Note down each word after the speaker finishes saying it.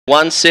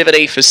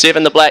170 for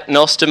 7, the Black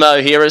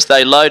Nostimo here as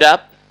they load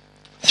up.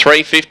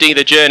 350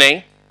 the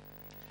journey.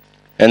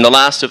 And the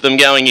last of them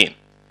going in.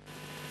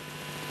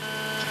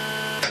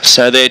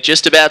 So they're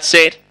just about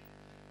set.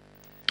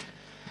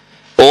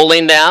 All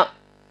in now.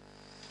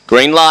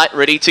 Green light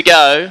ready to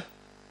go.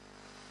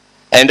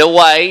 And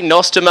away.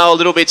 Nostimo a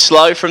little bit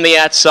slow from the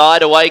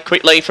outside. Away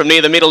quickly from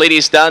near the middle. It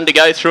is done to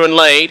go through and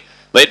lead.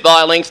 Led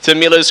by a length to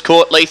Miller's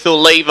Court,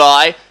 Lethal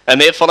Levi. And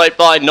they're followed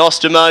by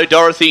Nostimo,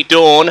 Dorothy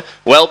Dawn.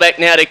 Well back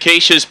now to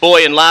Keisha's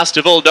Boy. And last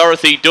of all,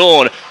 Dorothy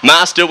Dawn.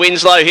 Master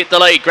Winslow hit the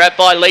lead. Grabbed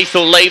by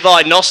Lethal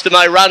Levi.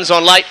 Nostimo runs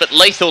on late, but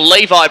Lethal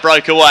Levi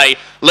broke away.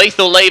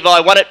 Lethal Levi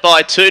won it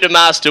by 2 to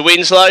Master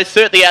Winslow.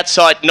 Third the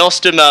outside,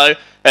 Nostimo.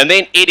 And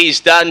then It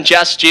Is Done,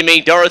 Just Jimmy,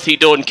 Dorothy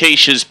Dawn,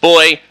 Keisha's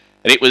Boy.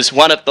 And it was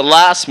one of the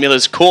last.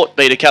 Miller's Court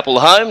beat a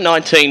couple home.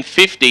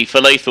 1950 for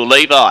Lethal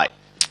Levi.